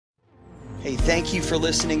Hey, thank you for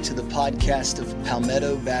listening to the podcast of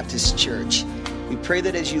Palmetto Baptist Church. We pray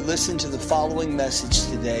that as you listen to the following message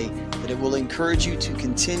today, that it will encourage you to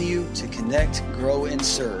continue to connect, grow, and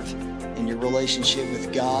serve in your relationship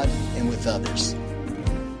with God and with others.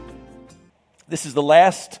 This is the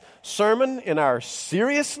last sermon in our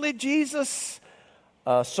Seriously Jesus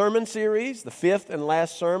sermon series, the fifth and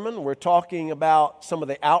last sermon. We're talking about some of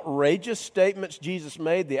the outrageous statements Jesus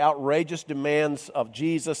made, the outrageous demands of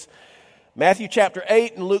Jesus. Matthew chapter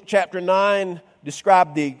 8 and Luke chapter 9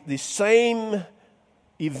 describe the same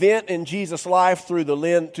event in Jesus' life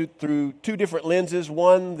through two different lenses.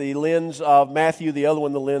 One, the lens of Matthew, the other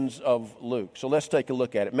one, the lens of Luke. So let's take a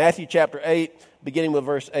look at it. Matthew chapter 8, beginning with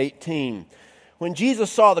verse 18. When Jesus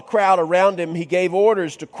saw the crowd around him, he gave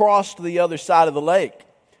orders to cross to the other side of the lake.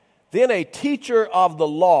 Then a teacher of the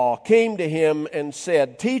law came to him and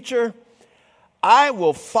said, "Teacher, I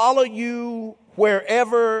will follow you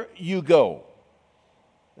wherever you go."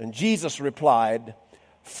 And Jesus replied,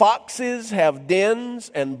 "Foxes have dens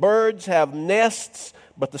and birds have nests,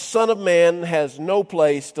 but the Son of Man has no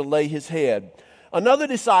place to lay his head." Another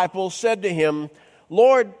disciple said to him,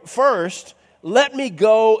 "Lord, first let me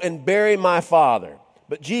go and bury my father."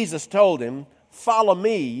 But Jesus told him, "Follow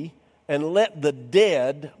me and let the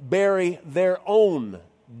dead bury their own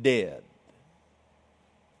dead."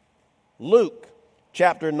 Luke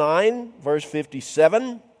chapter 9, verse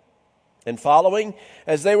 57 and following.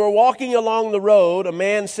 As they were walking along the road, a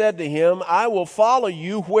man said to him, "I will follow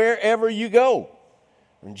you wherever you go."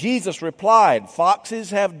 And Jesus replied,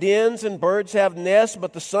 "Foxes have dens and birds have nests,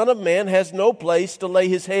 but the Son of Man has no place to lay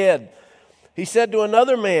his head." He said to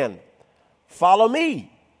another man, "Follow me."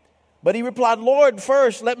 But he replied, "Lord,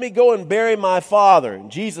 first let me go and bury my father." And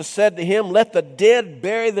Jesus said to him, "Let the dead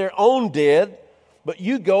bury their own dead, but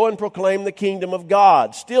you go and proclaim the kingdom of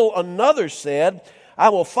God." Still another said, "I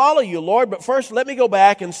will follow you, Lord, but first let me go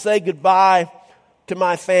back and say goodbye to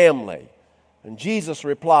my family." And Jesus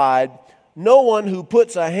replied, "No one who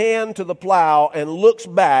puts a hand to the plow and looks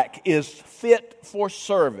back is fit for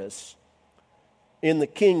service in the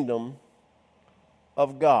kingdom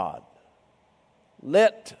of God.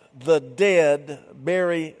 Let the dead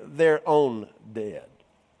bury their own dead."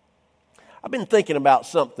 I've been thinking about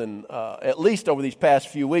something at least over these past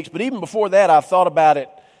few weeks, but even before that I've thought about it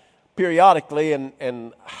periodically,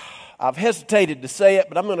 and I've hesitated to say it,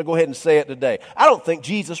 but I'm going to go ahead and say it today. I don't think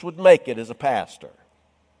Jesus would make it as a pastor.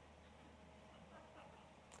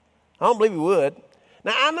 I don't believe he would.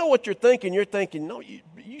 Now, I know what you're thinking. You're thinking, no,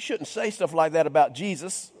 you shouldn't say stuff like that about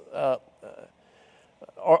Jesus.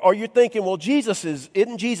 Or you're thinking, well,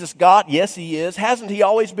 isn't Jesus God? Yes, he is. Hasn't he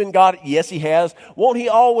always been God? Yes, he has. Won't he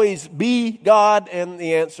always be God? And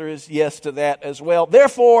the answer is yes to that as well.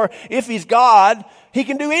 Therefore, if he's God, he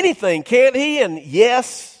can do anything, can't he? And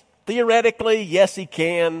yes, theoretically, yes, he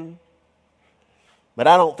can. But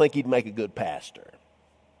I don't think he'd make a good pastor.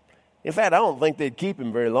 In fact, I don't think they'd keep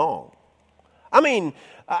him very long. I mean,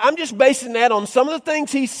 I'm just basing that on some of the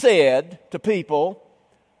things he said to people,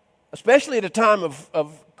 especially at a time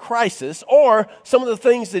of crisis, or some of the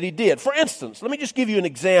things that he did. For instance, let me just give you an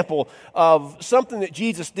example of something that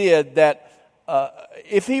Jesus did that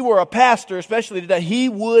if he were a pastor, especially today, he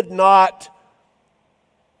would not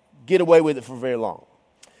get away with it for very long.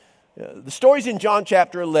 The story's in John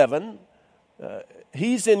chapter 11.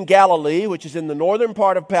 He's in Galilee, which is in the northern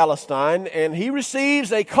part of Palestine, and he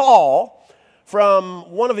receives a call from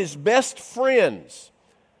one of his best friends.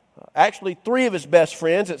 Actually, three of his best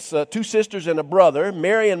friends. It's two sisters and a brother.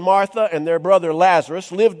 Mary and Martha and their brother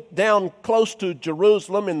Lazarus lived down close to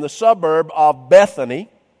Jerusalem in the suburb of Bethany.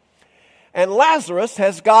 And Lazarus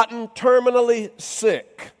has gotten terminally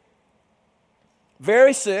sick.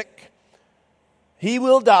 Very sick. He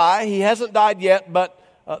will die. He hasn't died yet, but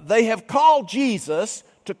they have called Jesus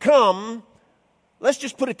to come. Let's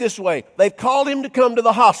just put it this way. They've called him to come to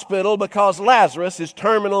the hospital because Lazarus is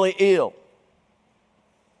terminally ill.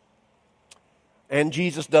 And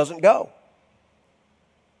Jesus doesn't go.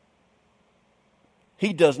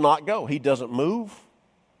 He does not go. He doesn't move.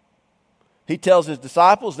 He tells his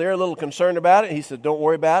disciples, they're a little concerned about it. He said, "Don't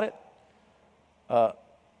worry about it.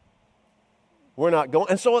 We're not going."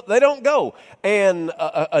 And so they don't go. And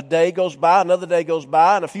a day goes by, another day goes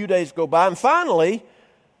by, and a few days go by. And finally,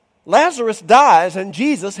 Lazarus dies, and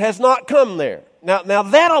Jesus has not come there. Now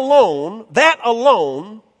that alone,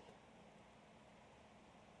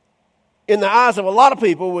 in the eyes of a lot of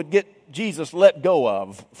people, would get Jesus let go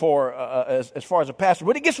of for as far as a pastor.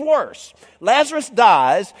 But it gets worse. Lazarus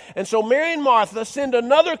dies, and so Mary and Martha send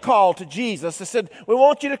another call to Jesus. They said, we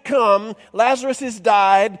want you to come. Lazarus has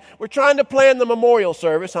died. We're trying to plan the memorial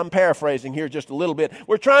service. I'm paraphrasing here just a little bit.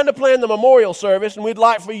 We're trying to plan the memorial service, and we'd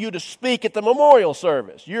like for you to speak at the memorial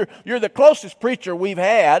service. You're the closest preacher we've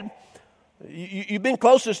had. You've been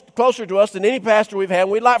closer to us than any pastor we've had.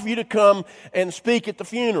 And we'd like for you to come and speak at the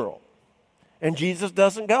funeral. And Jesus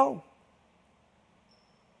doesn't go.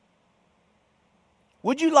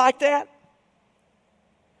 Would you like that?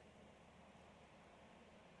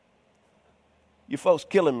 You folks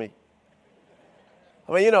killing me.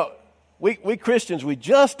 I mean, we Christians, we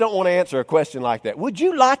just don't want to answer a question like that. Would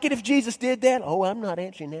you like it if Jesus did that? Oh, I'm not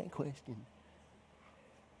answering that question.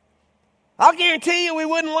 I'll guarantee you we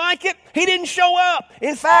wouldn't like it. He didn't show up.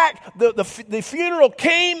 In fact, the funeral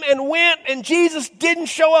came and went, and Jesus didn't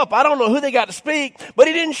show up. I don't know who they got to speak, but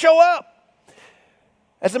he didn't show up.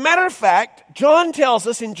 As a matter of fact, John tells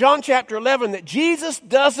us in John chapter 11 that Jesus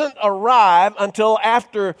doesn't arrive until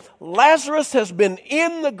after Lazarus has been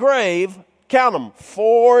in the grave, count them,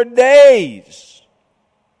 4 days.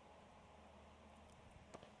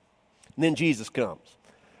 And then Jesus comes.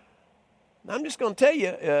 I'm just going to tell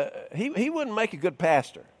you, he wouldn't make a good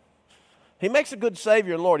pastor. He makes a good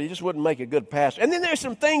Savior and Lord. He just wouldn't make a good pastor. And then there's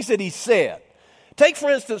some things that he said. Take, for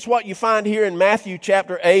instance, what you find here in Matthew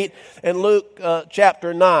chapter 8 and Luke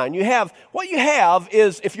chapter 9. What you have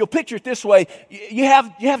is, if you'll picture it this way, you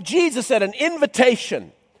have Jesus at an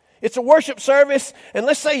invitation. It's a worship service, and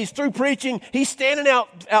let's say he's through preaching. He's standing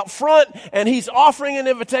out front, and he's offering an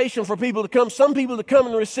invitation for people to come. Some people to come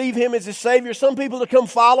and receive him as his Savior. Some people to come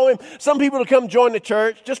follow him. Some people to come join the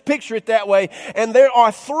church. Just picture it that way. And there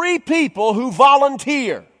are 3 people who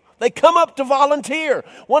volunteer. They come up to volunteer.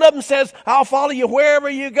 One of them says, I'll follow you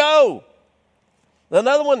wherever you go.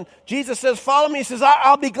 Another one, Jesus says, follow me. He says,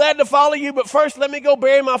 I'll be glad to follow you, but first let me go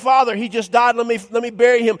bury my father. He just died. Let me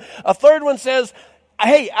bury him. A third one says,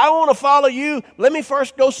 hey, I want to follow you. Let me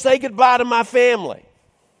first go say goodbye to my family.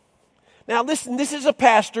 Now listen, this is a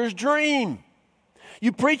pastor's dream.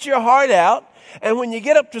 You preach your heart out, and when you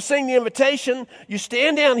get up to sing the invitation, you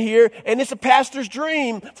stand down here, and it's a pastor's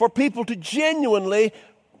dream for people to genuinely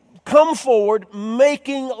come forward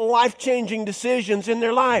making life-changing decisions in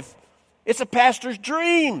their life. It's a pastor's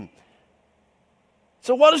dream.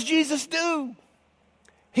 So what does Jesus do?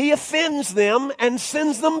 He offends them and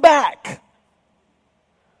sends them back.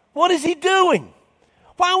 What is he doing?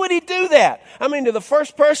 Why would he do that? I mean, to the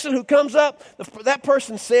first person who comes up, that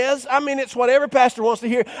person says, it's what every pastor wants to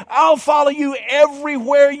hear, I'll follow you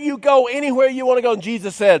everywhere you go, anywhere you want to go. And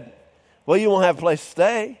Jesus said, well, you won't have a place to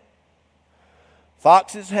stay.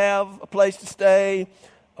 Foxes have a place to stay.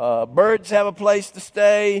 Birds have a place to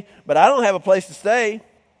stay. But I don't have a place to stay.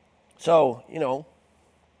 So,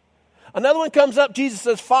 Another one comes up, Jesus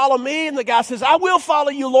says, follow me. And the guy says, I will follow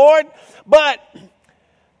you, Lord. But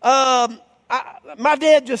my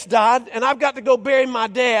dad just died, and I've got to go bury my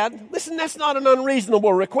dad. Listen, that's not an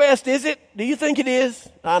unreasonable request, is it? Do you think it is?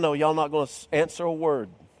 I know y'all not going to answer a word.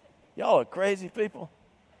 Y'all are crazy people.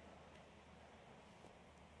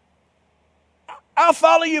 I'll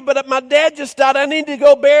follow you, but my dad just died. I need to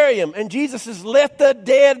go bury him. And Jesus says, let the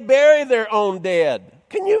dead bury their own dead.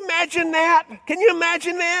 Can you imagine that? Can you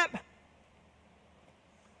imagine that?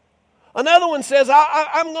 Another one says,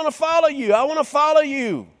 I'm going to follow you. I want to follow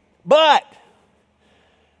you. But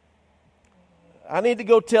I need to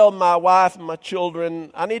go tell my wife and my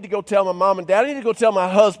children. I need to go tell my mom and dad. I need to go tell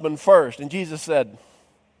my husband first. And Jesus said,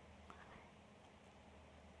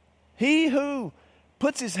 he who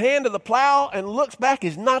puts his hand to the plow and looks back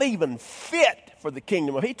is not even fit for the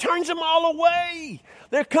kingdom. He turns them all away.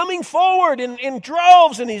 They're coming forward in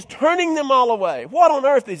droves, and he's turning them all away. What on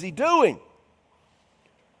earth is he doing?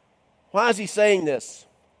 Why is he saying this?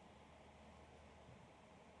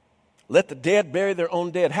 Let the dead bury their own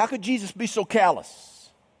dead. How could Jesus be so callous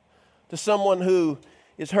to someone who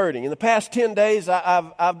is hurting? In the past 10 days,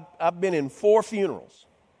 I've been in 4 funerals.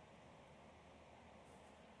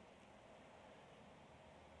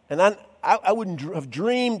 And I wouldn't have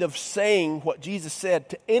dreamed of saying what Jesus said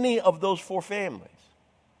to any of those 4 families.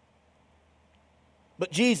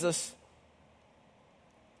 But Jesus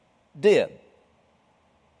did.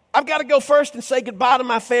 I've got to go first and say goodbye to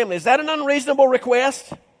my family. Is that an unreasonable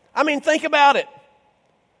request? Think about it.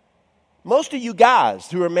 Most of you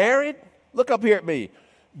guys who are married, look up here at me.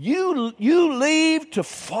 You leave to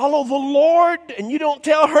follow the Lord and you don't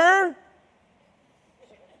tell her?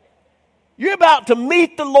 You're about to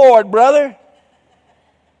meet the Lord, brother.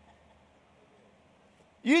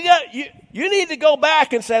 You need to go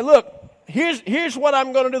back and say, look, here's what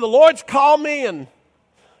I'm going to do. The Lord's called me, and,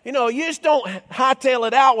 you just don't hightail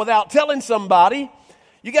it out without telling somebody.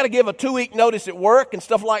 You got to give a 2-week notice at work and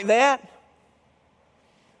stuff like that.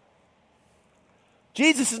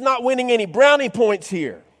 Jesus is not winning any brownie points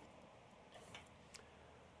here.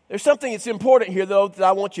 There's something that's important here, though, that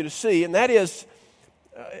I want you to see, and that is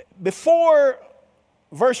before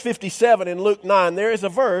verse 57 in Luke 9, there is a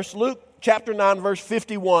verse, Luke chapter 9, verse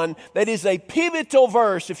 51, that is a pivotal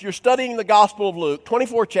verse. If you're studying the Gospel of Luke,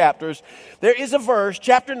 24 chapters, there is a verse,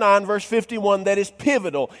 chapter 9, verse 51, that is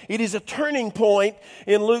pivotal. It is a turning point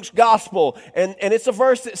in Luke's Gospel, and it's a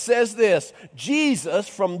verse that says this: Jesus,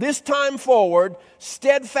 from this time forward,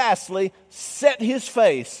 steadfastly set his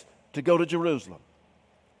face to go to Jerusalem.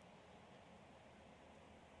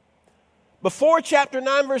 Before chapter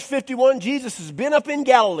 9, verse 51, Jesus has been up in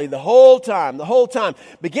Galilee the whole time.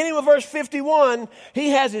 Beginning with verse 51, he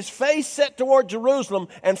has his face set toward Jerusalem,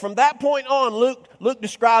 and from that point on, Luke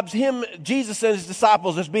describes Jesus and his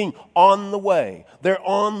disciples, as being on the way. They're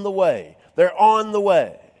on the way. They're on the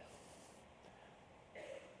way.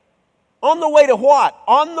 On the way to what?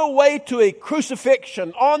 On the way to a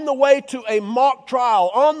crucifixion, on the way to a mock trial,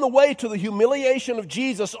 on the way to the humiliation of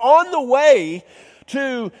Jesus, on the way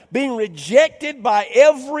to being rejected by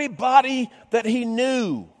everybody that he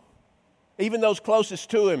knew, even those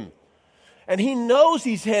closest to him. And he knows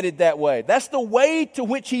he's headed that way. That's the way to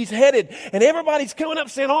which he's headed. And everybody's coming up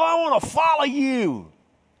saying, "Oh, I want to follow you.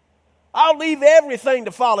 I'll leave everything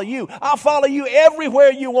to follow you. I'll follow you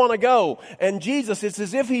everywhere you want to go." And Jesus, it's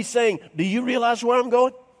as if he's saying, "Do you realize where I'm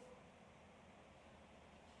going?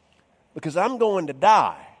 Because I'm going to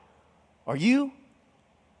die. Are you?"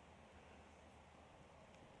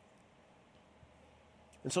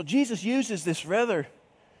 And so Jesus uses this rather,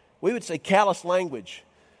 we would say, callous language.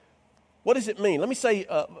 What does it mean? Let me say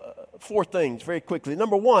 4 things very quickly.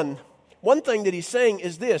 Number one thing that he's saying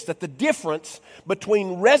is this, that the difference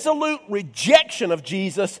between resolute rejection of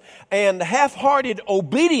Jesus and half-hearted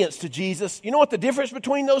obedience to Jesus, you know what the difference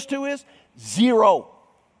between those two is? 0.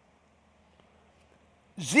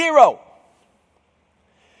 0.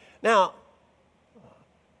 Now,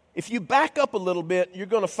 if you back up a little bit, you're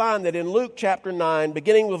going to find that in Luke chapter 9,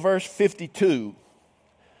 beginning with verse 52,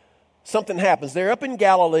 something happens. They're up in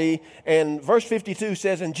Galilee, and verse 52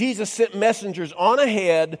 says, "And Jesus sent messengers on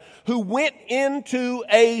ahead who went into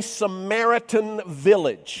a Samaritan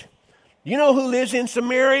village." You know who lives in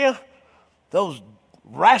Samaria? Those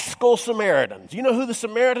rascal Samaritans. You know who the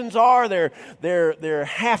Samaritans are? They're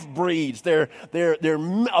half-breeds. They're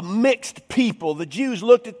a mixed people. The Jews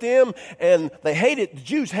looked at them and the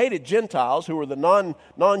Jews hated Gentiles, who were the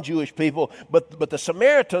non-Jewish people, but the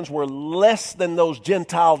Samaritans were less than those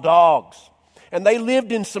Gentile dogs. And they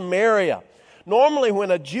lived in Samaria. Normally,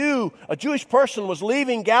 when a Jewish person was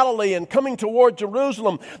leaving Galilee and coming toward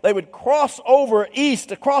Jerusalem, they would cross over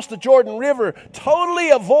east, across the Jordan River,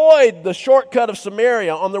 totally avoid the shortcut of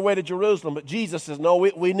Samaria on their way to Jerusalem. But Jesus says, no,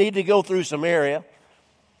 we need to go through Samaria.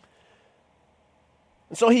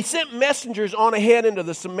 And so he sent messengers on ahead into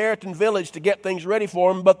the Samaritan village to get things ready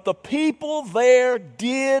for him, but the people there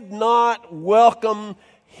did not welcome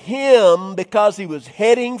him because he was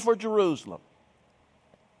heading for Jerusalem.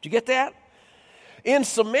 Did you get that? In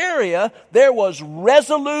Samaria, there was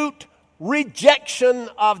resolute rejection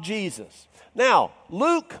of Jesus. Now,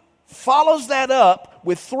 Luke follows that up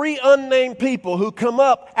with 3 unnamed people who come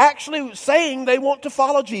up actually saying they want to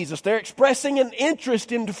follow Jesus. They're expressing an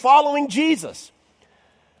interest in following Jesus.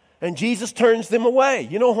 And Jesus turns them away.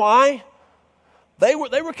 You know why? They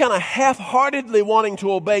were kind of half-heartedly wanting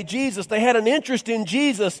to obey Jesus. They had an interest in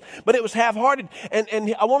Jesus, but it was half-hearted.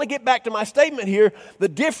 And I want to get back to my statement here. The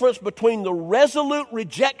difference between the resolute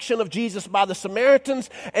rejection of Jesus by the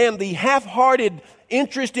Samaritans and the half-hearted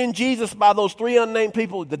interest in Jesus by those 3 unnamed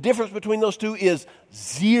people, the difference between those two is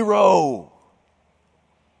 0.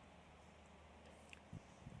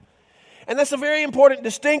 And that's a very important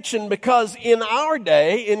distinction, because in our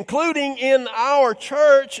day, including in our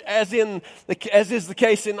church, as is the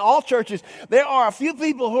case in all churches, there are a few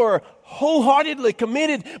people who are wholeheartedly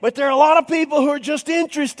committed, but there are a lot of people who are just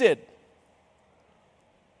interested.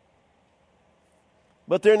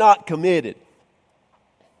 But they're not committed.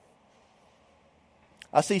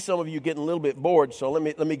 I see some of you getting a little bit bored, so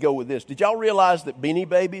let me go with this. Did y'all realize that Beanie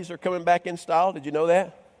Babies are coming back in style? Did you know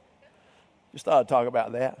that? Just thought I'd talk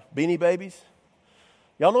about that. Beanie Babies.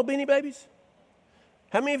 Y'all know Beanie Babies?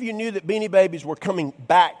 How many of you knew that Beanie Babies were coming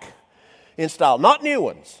back in style? Not new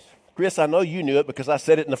ones. Chris, I know you knew it because I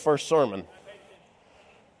said it in the first sermon.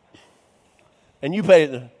 And you paid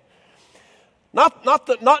it. Not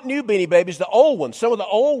new Beanie Babies, the old ones. Some of the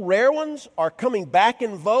old rare ones are coming back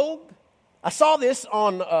in vogue. I saw this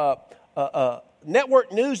on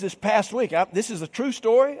network news this past week. This is a true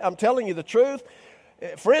story. I'm telling you the truth.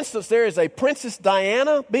 For instance, there is a Princess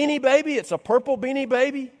Diana Beanie Baby. It's a purple Beanie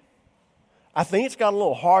Baby. I think it's got a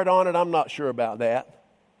little heart on it. I'm not sure about that.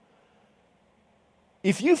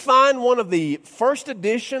 If you find one of the first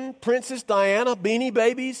edition Princess Diana Beanie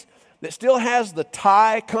Babies that still has the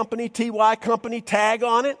Ty Company, T-Y Company tag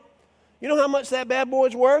on it, you know how much that bad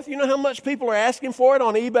boy's worth? You know how much people are asking for it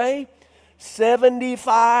on eBay?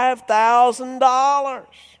 $75,000.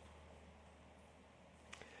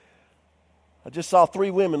 I just saw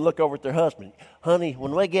 3 women look over at their husband. Honey,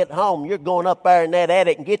 when we get home, you're going up there in that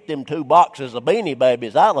attic and get them 2 boxes of Beanie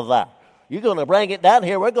Babies out of there. You're going to bring it down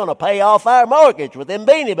here. We're going to pay off our mortgage with them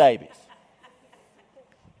Beanie Babies.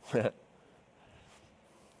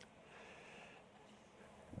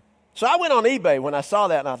 So I went on eBay when I saw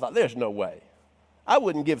that, and I thought, there's no way. I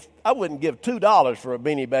wouldn't give $2 for a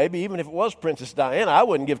Beanie Baby, even if it was Princess Diana. I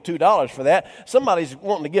wouldn't give $2 for that. Somebody's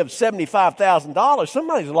wanting to give $75,000.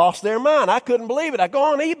 Somebody's lost their mind. I couldn't believe it. I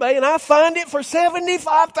go on eBay, and I find it for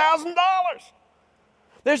 $75,000.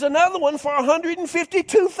 There's another one for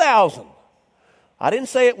 $152,000. I didn't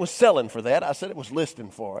say it was selling for that. I said it was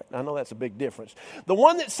listing for it. I know that's a big difference. The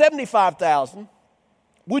one that's $75,000,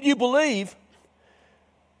 would you believe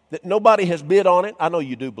that nobody has bid on it? I know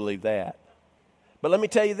you do believe that. But let me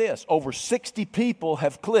tell you this. Over 60 people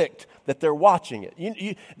have clicked that they're watching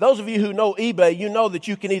it. Those of you who know eBay, you know that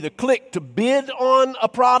you can either click to bid on a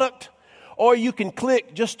product or you can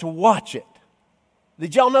click just to watch it.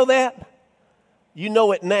 Did y'all know that? You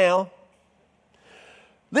know it now.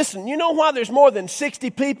 Listen, you know why there's more than 60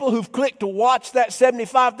 people who've clicked to watch that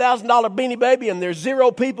 $75,000 Beanie Baby and there's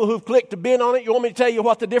 0 people who've clicked to bid on it? You want me to tell you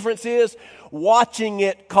what the difference is? Watching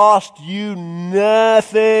it cost you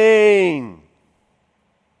nothing.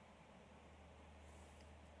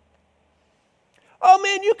 Oh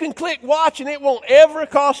man, you can click watch and it won't ever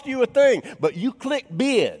cost you a thing. But you click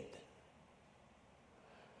bid.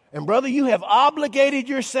 And brother, you have obligated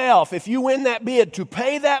yourself, if you win that bid, to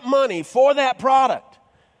pay that money for that product.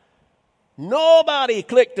 Nobody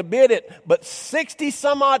clicked to bid it, but 60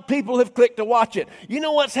 some odd people have clicked to watch it. You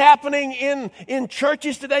know what's happening in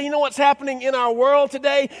churches today? You know what's happening in our world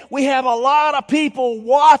today? We have a lot of people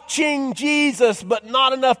watching Jesus, but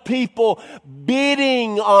not enough people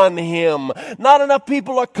bidding on Him. Not enough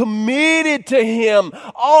people are committed to Him,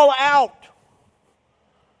 all out.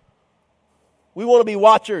 We want to be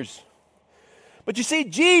watchers. But you see,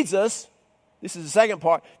 Jesus, this is the second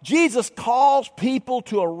part, Jesus calls people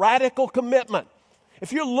to a radical commitment.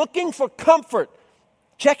 If you're looking for comfort,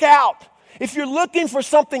 check out. If you're looking for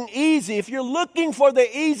something easy, if you're looking for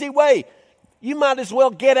the easy way, you might as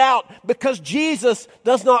well get out, because Jesus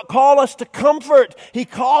does not call us to comfort. He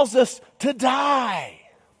calls us to die.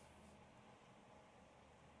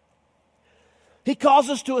 He calls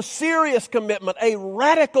us to a serious commitment, a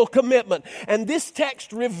radical commitment. And this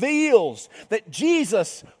text reveals that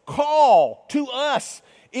Jesus' call to us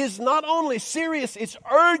is not only serious, it's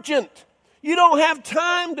urgent. You don't have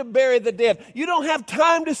time to bury the dead. You don't have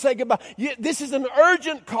time to say goodbye. This is an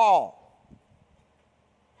urgent call.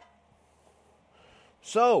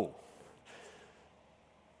 So,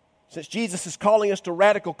 since Jesus is calling us to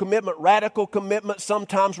radical commitment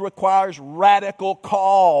sometimes requires radical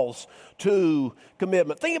calls to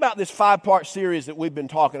commitment. Think about this 5-part series that we've been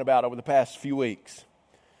talking about over the past few weeks.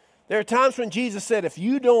 There are times when Jesus said, if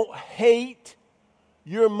you don't hate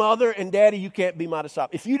your mother and daddy, you can't be my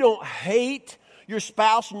disciple. If you don't hate your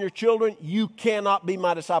spouse and your children, you cannot be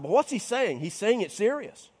my disciple. What's He saying? He's saying it's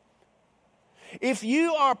serious. If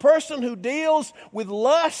you are a person who deals with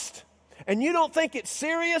lust, and you don't think it's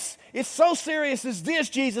serious, it's so serious as this,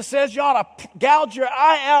 Jesus says, you ought to gouge your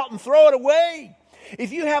eye out and throw it away.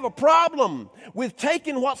 If you have a problem with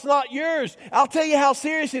taking what's not yours, I'll tell you how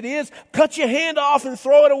serious it is. Cut your hand off and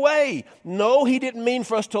throw it away. No, He didn't mean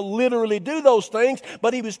for us to literally do those things,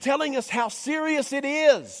 but He was telling us how serious it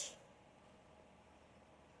is.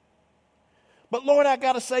 But Lord, I've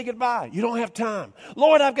got to say goodbye. You don't have time.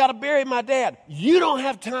 Lord, I've got to bury my dad. You don't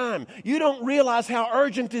have time. You don't realize how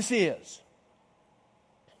urgent this is.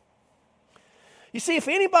 You see, if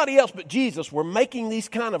anybody else but Jesus were making these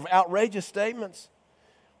kind of outrageous statements,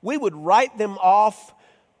 we would write them off,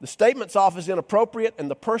 the statements off as inappropriate, and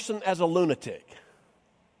the person as a lunatic.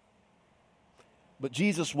 But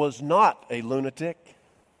Jesus was not a lunatic.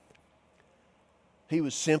 He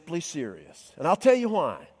was simply serious. And I'll tell you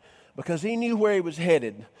why. Because He knew where He was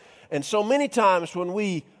headed. And so many times when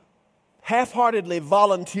we half-heartedly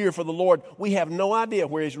volunteer for the Lord, we have no idea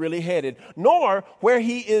where He's really headed, nor where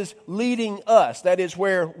He is leading us. That is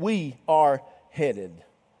where we are headed.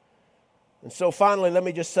 And so finally, let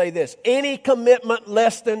me just say this. Any commitment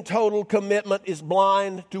less than total commitment is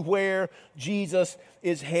blind to where Jesus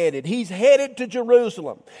is headed. He's headed to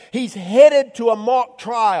Jerusalem. He's headed to a mock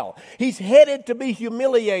trial. He's headed to be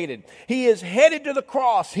humiliated. He is headed to the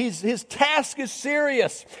cross. His task is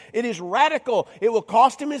serious. It is radical. It will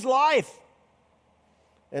cost him his life.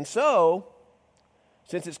 And so,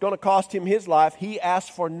 since it's going to cost him his life, he asks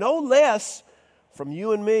for no less from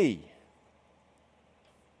you and me.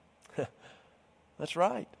 That's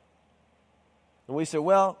right. And we say,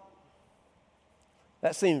 well,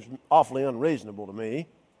 that seems awfully unreasonable to me.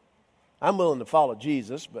 I'm willing to follow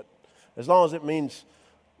Jesus, but as long as it means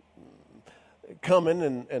coming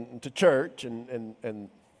and to church and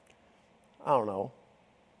I don't know,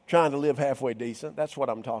 trying to live halfway decent, that's what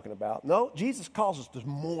I'm talking about. No, Jesus calls us to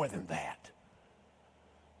more than that.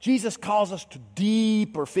 Jesus calls us to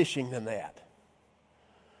deeper fishing than that.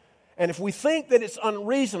 And if we think that it's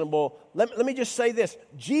unreasonable, let me just say this.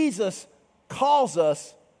 Jesus calls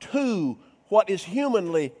us to what is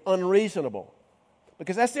humanly unreasonable.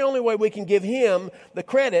 Because that's the only way we can give him the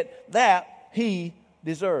credit that he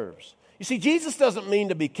deserves. You see, Jesus doesn't mean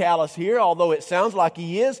to be callous here, although it sounds like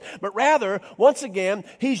he is. But rather, once again,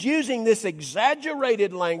 he's using this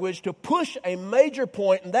exaggerated language to push a major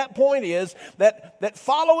point. And that point is that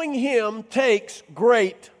following him takes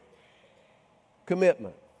great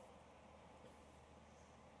commitment.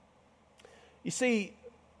 You see,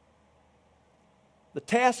 the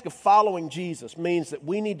task of following Jesus means that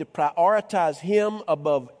we need to prioritize him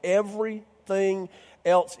above everything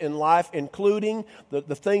else in life, including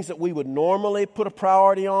the things that we would normally put a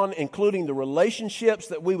priority on, including the relationships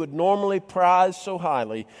that we would normally prize so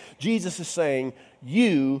highly. Jesus is saying,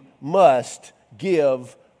 you must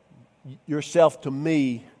give yourself to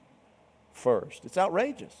me first. It's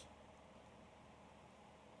outrageous.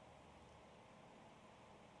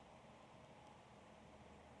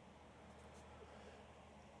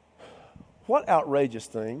 What outrageous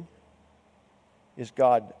thing is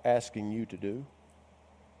God asking you to do?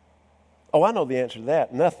 Oh, I know the answer to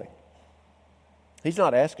that. Nothing. He's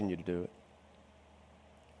not asking you to do it.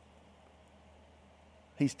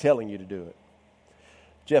 He's telling you to do it.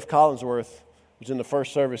 Jeff Collinsworth was in the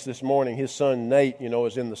first service this morning. His son Nate,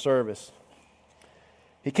 is in the service.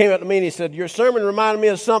 He came up to me and he said, your sermon reminded me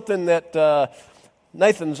of something that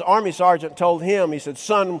Nathan's army sergeant told him. He said,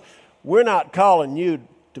 son, we're not calling you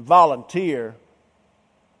to volunteer.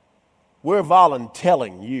 We're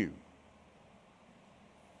voluntelling you.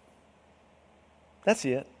 That's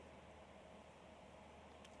it.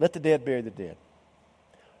 Let the dead bury the dead.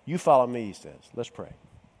 You follow me, he says. Let's pray.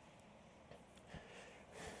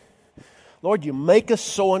 Lord, you make us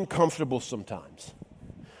so uncomfortable sometimes.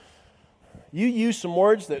 You use some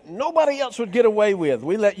words that nobody else would get away with.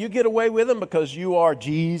 We let you get away with them because you are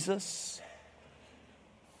Jesus.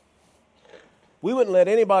 We wouldn't let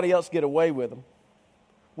anybody else get away with them.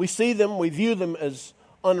 We see them, we view them as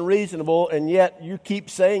unreasonable, and yet you keep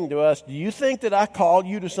saying to us, do you think that I called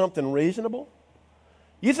you to something reasonable?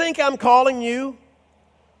 You think I'm calling you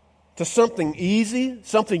to something easy,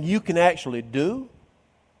 something you can actually do?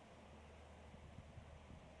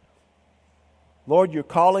 Lord, you're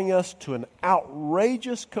calling us to an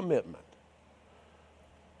outrageous commitment.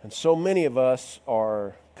 And so many of us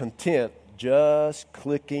are content just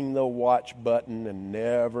clicking the watch button and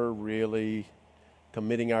never really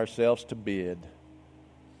committing ourselves to bid.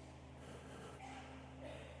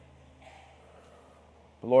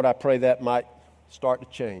 But Lord, I pray that might start to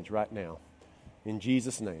change right now. In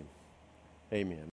Jesus' name, amen.